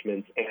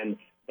establishments, and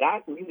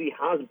that really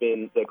has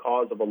been the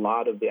cause of a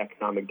lot of the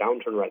economic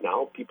downturn right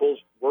now. People's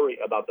worry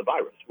about the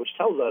virus, which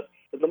tells us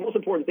the most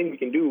important thing we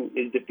can do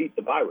is defeat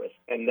the virus.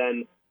 And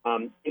then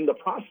in the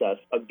process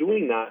of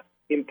doing that,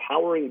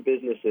 empowering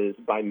businesses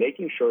by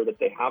making sure that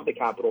they have the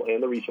capital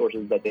and the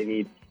resources that they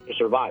need to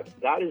survive.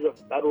 That is a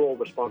federal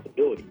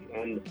responsibility.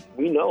 And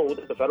we know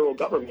that the federal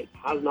government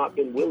has not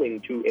been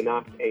willing to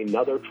enact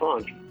another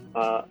tranche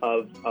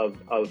of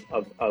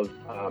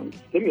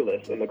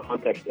stimulus in the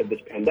context of this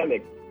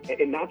pandemic.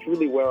 And that's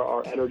really where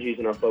our energies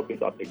and our focus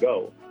ought to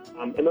go.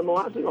 And then the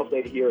last thing I'll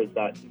say here is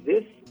that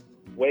this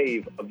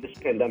wave of this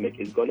pandemic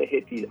is going to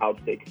hit these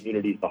outstate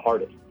communities the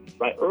hardest.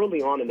 Right,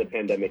 early on in the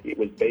pandemic, it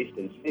was based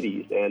in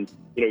cities, and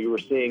you were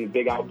seeing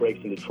big outbreaks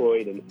in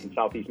Detroit and in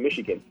Southeast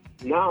Michigan.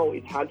 Now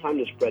it's had time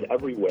to spread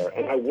everywhere,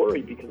 and I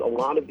worry because a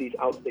lot of these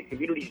outstate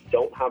communities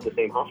don't have the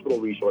same hospital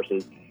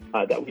resources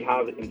that we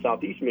have in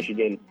Southeast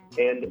Michigan,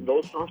 and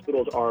those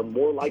hospitals are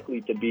more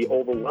likely to be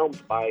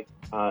overwhelmed by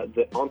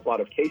the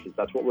onslaught of cases.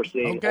 That's what we're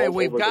seeing. Okay,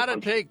 we got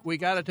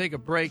to take a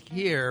break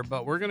here,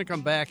 but we're going to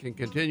come back and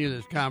continue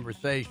this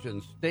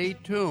conversation. Stay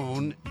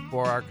tuned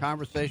for our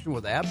conversation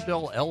with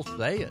Abdel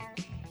El-Sayed.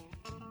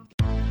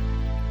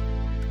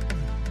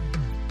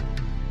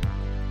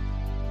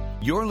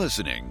 You're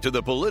listening to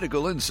The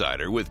Political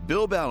Insider with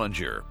Bill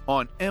Ballenger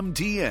on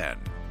MTN.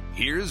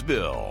 Here's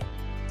Bill.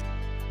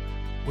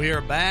 We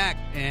are back,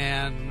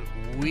 and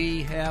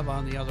we have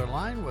on the other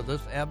line with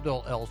us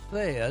Abdel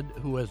El-Sayed,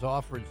 who has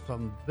offered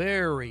some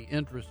very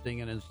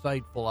interesting and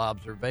insightful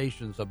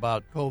observations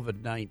about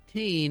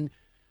COVID-19.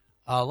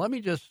 Let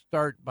me just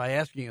start by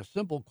asking a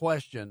simple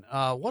question.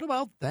 What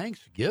about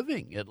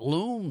Thanksgiving? It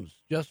looms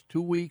just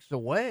 2 weeks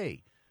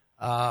away.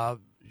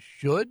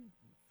 Should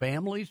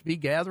families be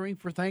gathering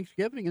for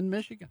Thanksgiving in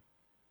Michigan?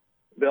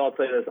 Bill, I'll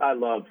tell you this. I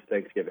love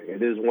Thanksgiving.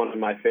 It is one of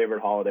my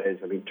favorite holidays.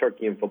 I mean,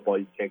 turkey and football,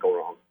 you can't go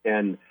wrong.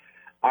 And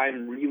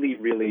I'm really,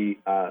 really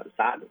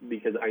sad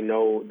because I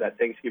know that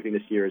Thanksgiving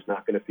this year is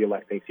not going to feel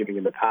like Thanksgiving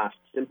in the past,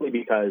 simply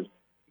because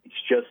it's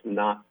just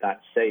not that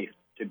safe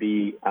to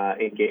be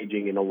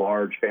engaging in a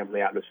large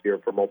family atmosphere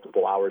for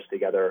multiple hours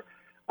together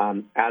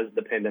as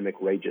the pandemic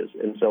rages.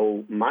 And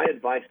so my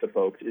advice to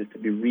folks is to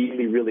be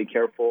really, really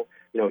careful.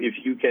 If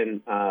you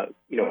can,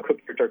 cook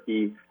your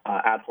turkey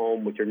at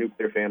home with your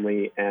nuclear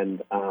family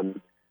and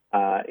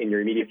in your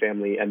immediate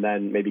family, and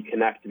then maybe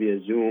connect via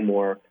Zoom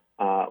or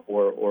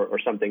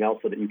something else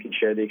so that you can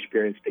share the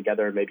experience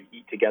together and maybe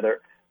eat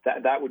together.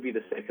 That would be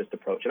the safest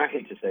approach. And I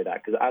hate to say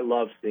that because I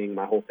love seeing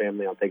my whole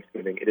family on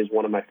Thanksgiving. It is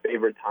one of my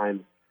favorite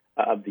times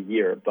of the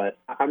year. But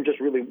I'm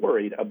just really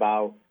worried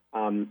about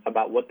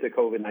what the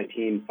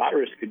COVID-19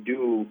 virus could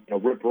do,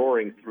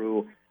 rip-roaring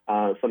through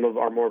some of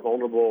our more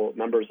vulnerable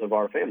members of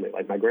our family,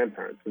 like my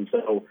grandparents. And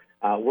so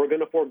we're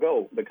going to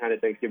forego the kind of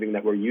Thanksgiving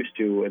that we're used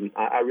to. And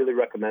I really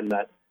recommend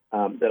that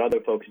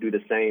other folks do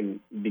the same,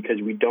 because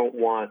we don't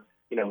want,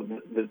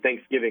 the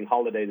Thanksgiving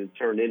holiday to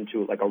turn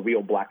into like a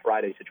real Black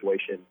Friday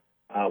situation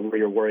where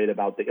you're worried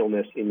about the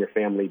illness in your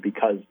family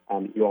because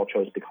you all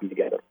chose to come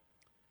together.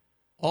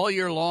 All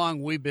year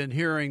long, we've been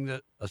hearing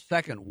that a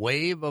second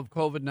wave of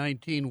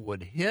COVID-19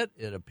 would hit.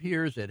 It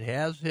appears it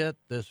has hit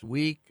this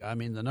week. I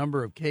mean, the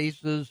number of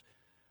cases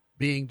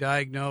being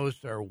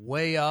diagnosed are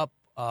way up.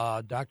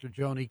 Dr.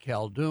 Joni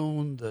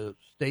Caldoun, the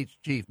state's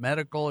chief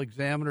medical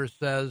examiner,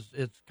 says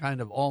it's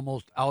kind of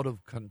almost out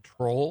of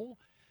control.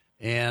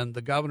 And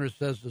the governor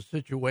says the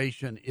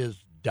situation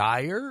is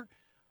dire.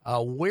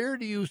 Where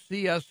do you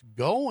see us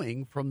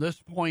going from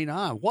this point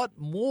on? What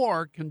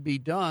more can be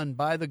done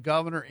by the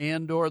governor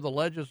and or the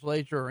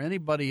legislature or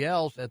anybody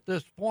else at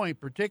this point,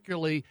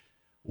 particularly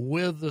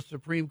with the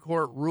Supreme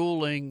Court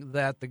ruling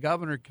that the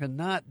governor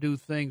cannot do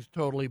things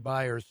totally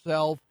by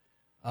herself?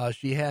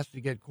 She has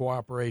to get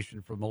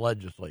cooperation from the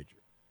legislature.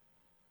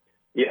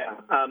 Yeah,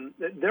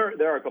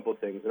 there are a couple of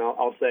things, and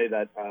I'll say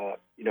that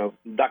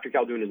Dr.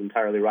 Caldoun is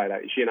entirely right.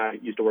 She and I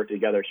used to work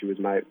together. She was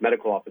my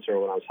medical officer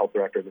when I was health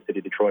director in the city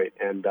of Detroit,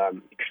 and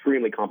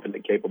extremely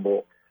competent,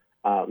 capable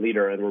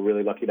leader, and we're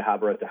really lucky to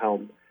have her at the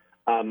helm.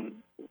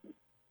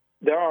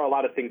 There are a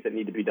lot of things that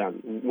need to be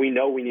done. We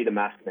know we need a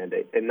mask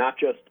mandate, and not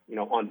just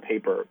on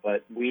paper,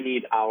 but we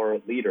need our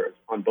leaders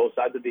on both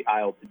sides of the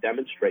aisle to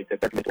demonstrate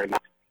that they're wearing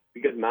masks,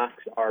 because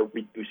masks are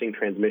reducing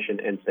transmission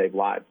and save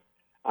lives.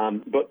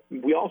 But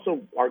we also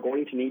are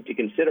going to need to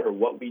consider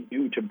what we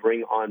do to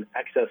bring on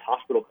excess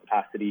hospital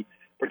capacity,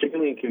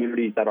 particularly in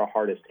communities that are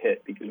hardest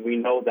hit, because we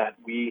know that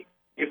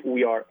if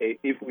we are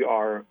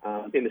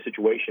in a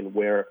situation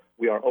where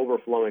we are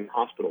overflowing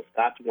hospitals,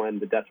 that's when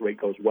the death rate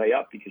goes way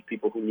up, because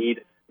people who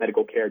need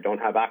medical care don't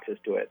have access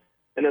to it.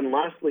 And then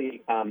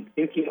lastly,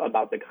 thinking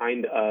about the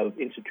kind of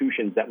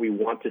institutions that we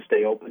want to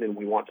stay open and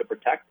we want to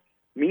protect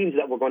means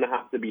that we're going to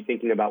have to be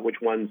thinking about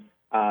which ones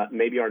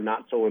maybe are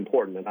not so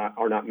important and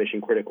are not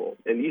mission critical.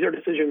 And these are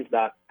decisions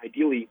that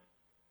ideally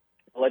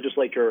the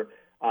legislature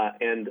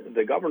and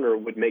the governor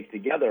would make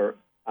together,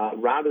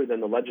 rather than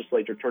the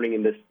legislature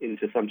turning this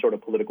into some sort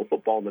of political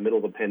football in the middle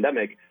of a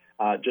pandemic,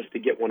 just to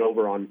get one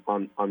over on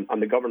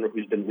the governor,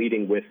 who's been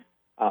leading with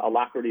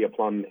alacrity,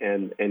 aplomb,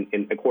 and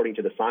according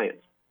to the science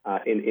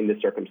in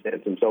this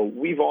circumstance. And so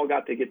we've all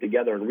got to get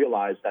together and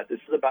realize that this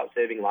is about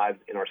saving lives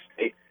in our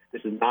state.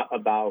 This is not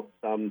about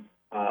some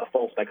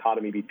false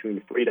dichotomy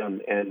between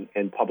freedom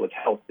and public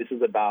health. This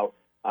is about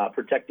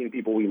protecting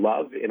people we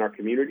love in our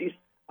communities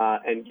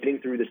and getting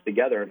through this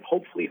together, and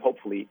hopefully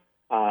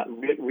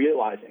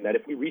realizing that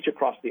if we reach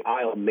across the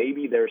aisle,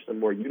 maybe there's some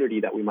more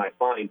unity that we might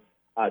find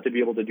to be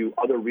able to do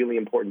other really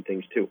important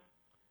things too.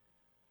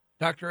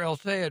 Dr.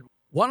 El-Sayed,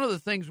 one of the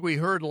things we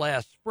heard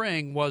last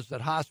spring was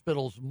that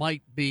hospitals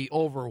might be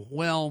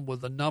overwhelmed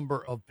with the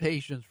number of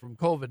patients from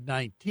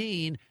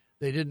COVID-19.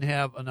 They didn't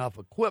have enough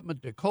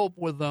equipment to cope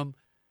with them.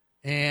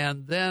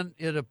 And then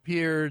it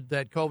appeared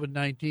that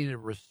COVID-19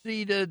 had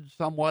receded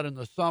somewhat in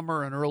the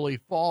summer and early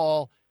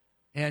fall.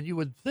 And you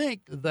would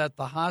think that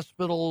the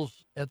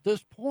hospitals at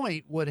this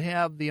point would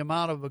have the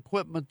amount of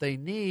equipment they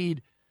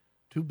need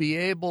to be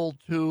able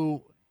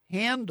to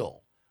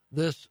handle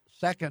this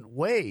second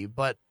wave.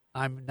 But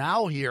I'm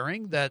now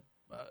hearing that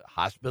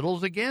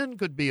hospitals again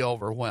could be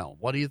overwhelmed.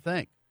 What do you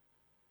think?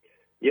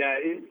 Yeah,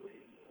 it's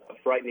a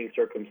frightening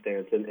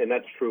circumstance, and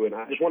that's true. And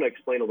I just want to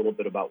explain a little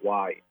bit about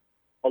why.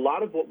 A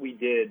lot of what we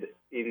did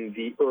in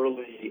the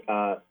early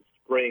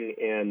spring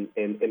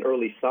and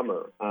early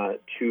summer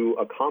to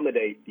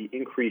accommodate the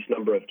increased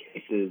number of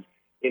cases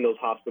in those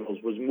hospitals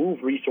was move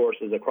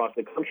resources across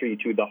the country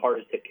to the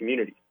hardest hit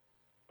communities.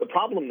 The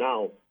problem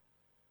now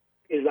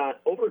is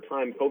that over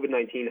time,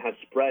 COVID-19 has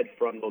spread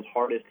from those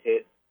hardest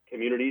hit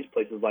communities,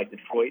 places like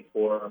Detroit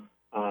or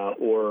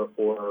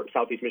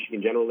Southeast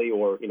Michigan generally,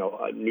 or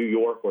New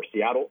York or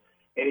Seattle,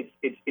 and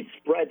it's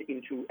spread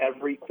into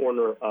every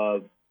corner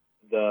of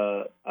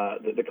the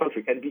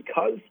country. And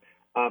because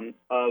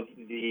of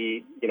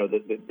the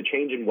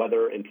change in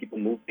weather and people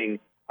moving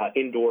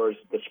indoors,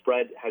 the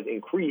spread has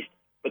increased,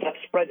 but that's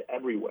spread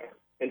everywhere.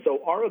 And so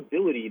our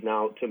ability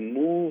now to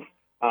move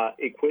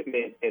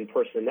equipment and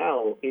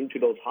personnel into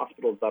those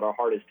hospitals that are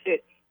hardest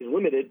hit is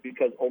limited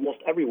because almost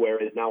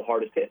everywhere is now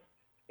hardest hit.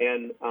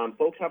 And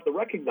folks have to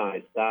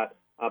recognize that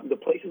the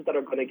places that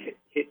are going to get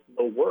hit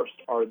the worst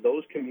are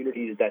those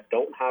communities that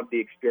don't have the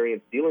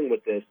experience dealing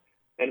with this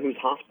and whose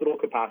hospital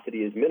capacity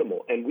is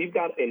minimal. And we've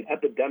got an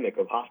epidemic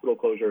of hospital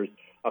closures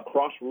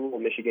across rural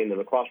Michigan and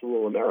across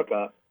rural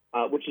America,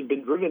 which has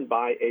been driven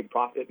by a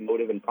profit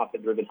motive and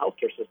profit-driven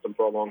healthcare system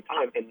for a long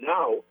time. And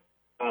now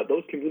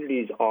those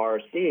communities are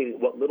seeing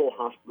what little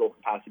hospital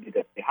capacity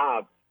that they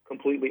have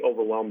completely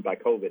overwhelmed by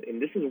COVID.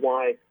 And this is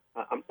why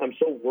I'm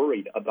so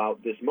worried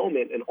about this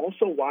moment, and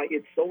also why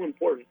it's so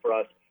important for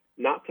us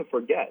not to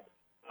forget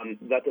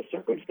that the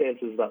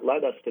circumstances that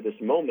led us to this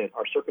moment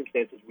are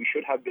circumstances we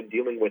should have been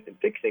dealing with and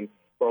fixing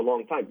for a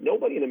long time.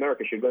 Nobody in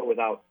America should go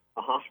without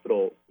a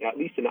hospital at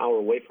least an hour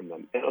away from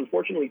them. And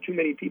unfortunately, too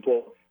many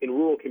people in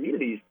rural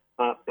communities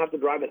have to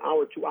drive an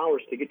hour, 2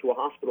 hours to get to a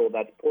hospital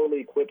that's poorly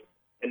equipped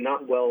and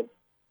not well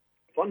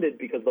funded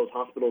because those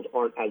hospitals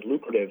aren't as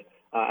lucrative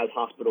as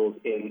hospitals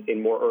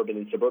in more urban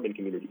and suburban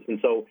communities. And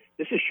so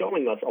this is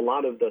showing us a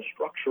lot of the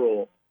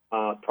structural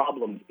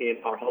problems in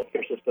our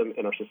healthcare system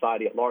and our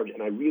society at large.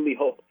 And I really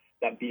hope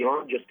that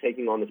beyond just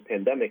taking on this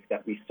pandemic,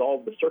 that we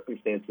solve the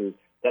circumstances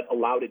that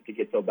allowed it to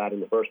get so bad in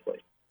the first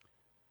place.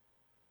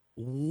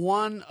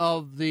 One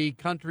of the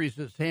countries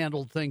that's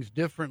handled things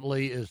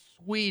differently is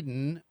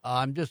Sweden.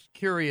 I'm just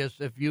curious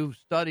if you've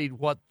studied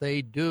what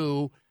they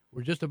do.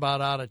 We're just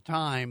about out of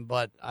time,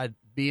 but I'd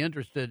be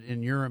interested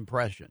in your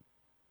impression.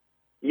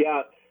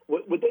 Yeah,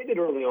 what they did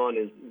early on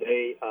is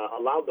they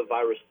allowed the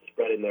virus to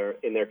spread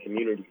in their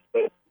communities.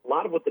 But a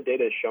lot of what the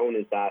data has shown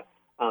is that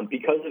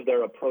because of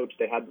their approach,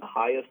 they had the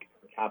highest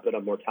per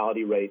capita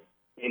mortality rate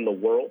in the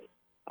world.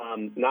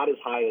 Not as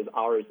high as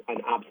ours in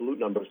absolute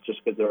numbers, just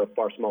because they're a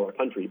far smaller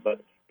country,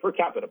 but per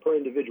capita, per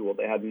individual,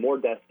 they had more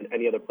deaths than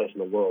any other place in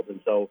the world.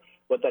 And so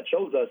what that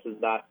shows us is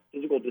that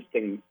physical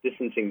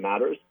distancing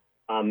matters,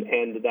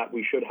 and that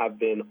we should have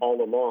been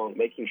all along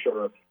making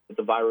sure that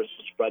the virus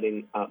was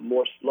spreading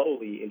more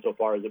slowly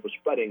insofar as it was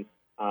spreading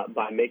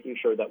by making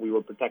sure that we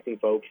were protecting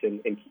folks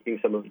and keeping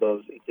some of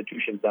those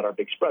institutions that are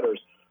big spreaders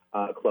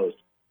closed.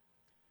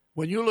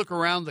 When you look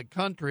around the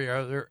country,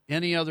 are there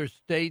any other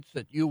states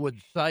that you would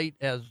cite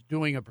as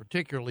doing a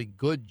particularly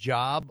good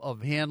job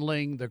of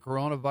handling the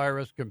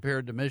coronavirus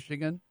compared to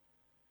Michigan?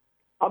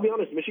 I'll be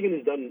honest, Michigan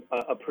has done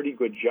a pretty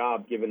good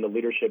job given the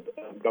leadership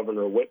of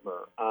Governor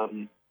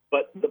Whitmer.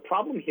 But the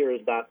problem here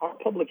is that our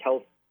public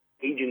health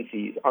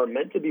agencies are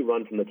meant to be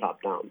run from the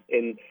top down.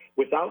 And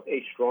without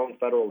a strong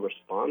federal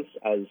response,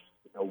 as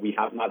we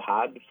have not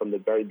had from the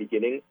very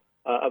beginning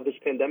of this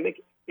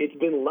pandemic, it's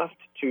been left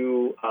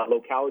to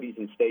localities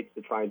and states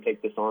to try and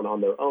take this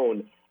on their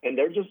own, and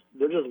they're just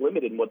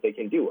limited in what they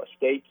can do. A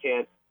state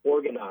can't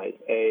organize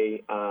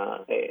a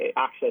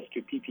access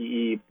to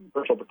PPE,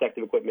 personal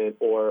protective equipment,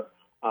 or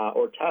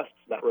tests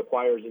that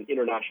requires an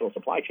international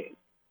supply chain.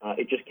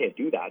 It just can't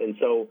do that, and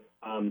so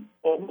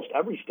almost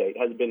every state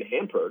has been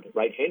hampered,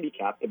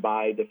 handicapped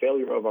by the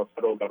failure of our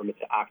federal government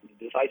to act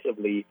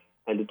decisively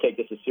and to take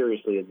this as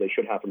seriously as they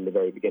should have from the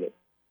very beginning.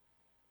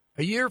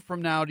 A year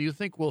from now, do you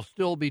think we'll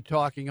still be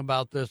talking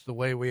about this the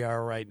way we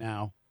are right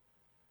now?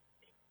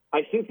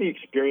 I think the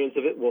experience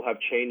of it will have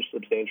changed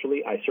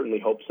substantially. I certainly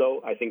hope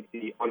so. I think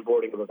the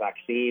onboarding of a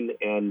vaccine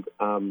and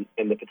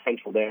the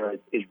potential there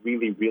is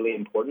really, really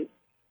important.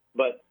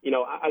 But,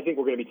 I think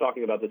we're going to be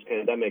talking about this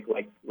pandemic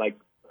like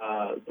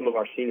some of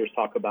our seniors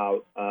talk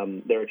about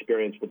their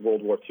experience with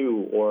World War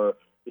II, or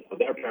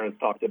their parents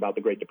talked about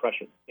the Great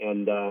Depression.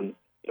 And,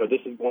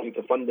 this is going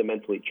to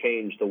fundamentally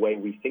change the way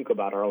we think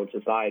about our own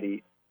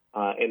society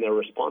and their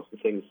response to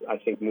things, I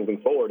think, moving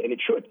forward. And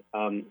it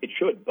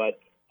should. But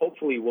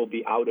hopefully we'll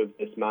be out of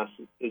this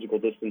massive physical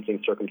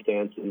distancing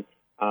circumstance, and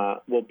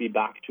we'll be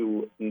back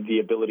to the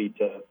ability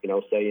to,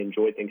 say,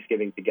 enjoy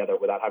Thanksgiving together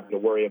without having to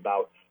worry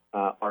about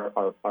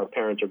our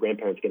parents or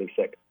grandparents getting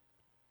sick.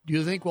 Do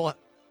you think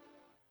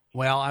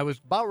well, I was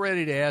about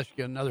ready to ask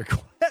you another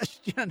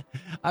question.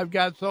 I've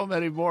got so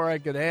many more I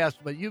could ask,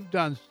 but you've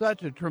done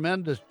such a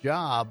tremendous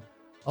job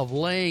of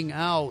laying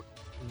out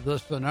the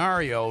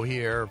scenario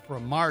here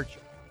from March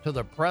to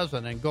the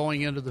present and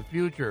going into the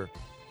future.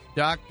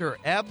 Dr.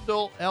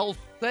 Abdul El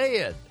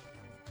Sayed,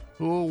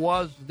 who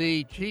was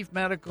the chief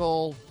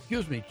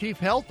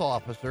health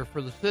officer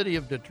for the city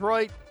of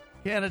Detroit,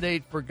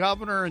 candidate for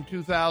governor in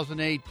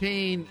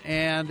 2018,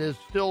 and is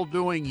still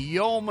doing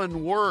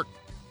yeoman work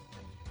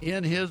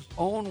in his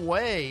own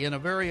way, in a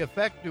very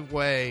effective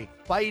way,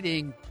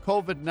 fighting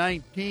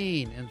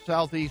COVID-19 in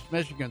Southeast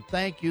Michigan.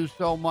 Thank you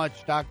so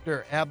much,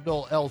 Dr.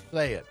 Abdul El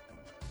Sayed.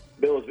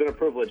 Bill, it's been a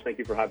privilege. Thank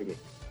you for having me.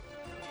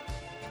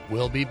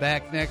 We'll be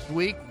back next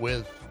week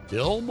with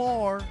still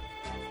more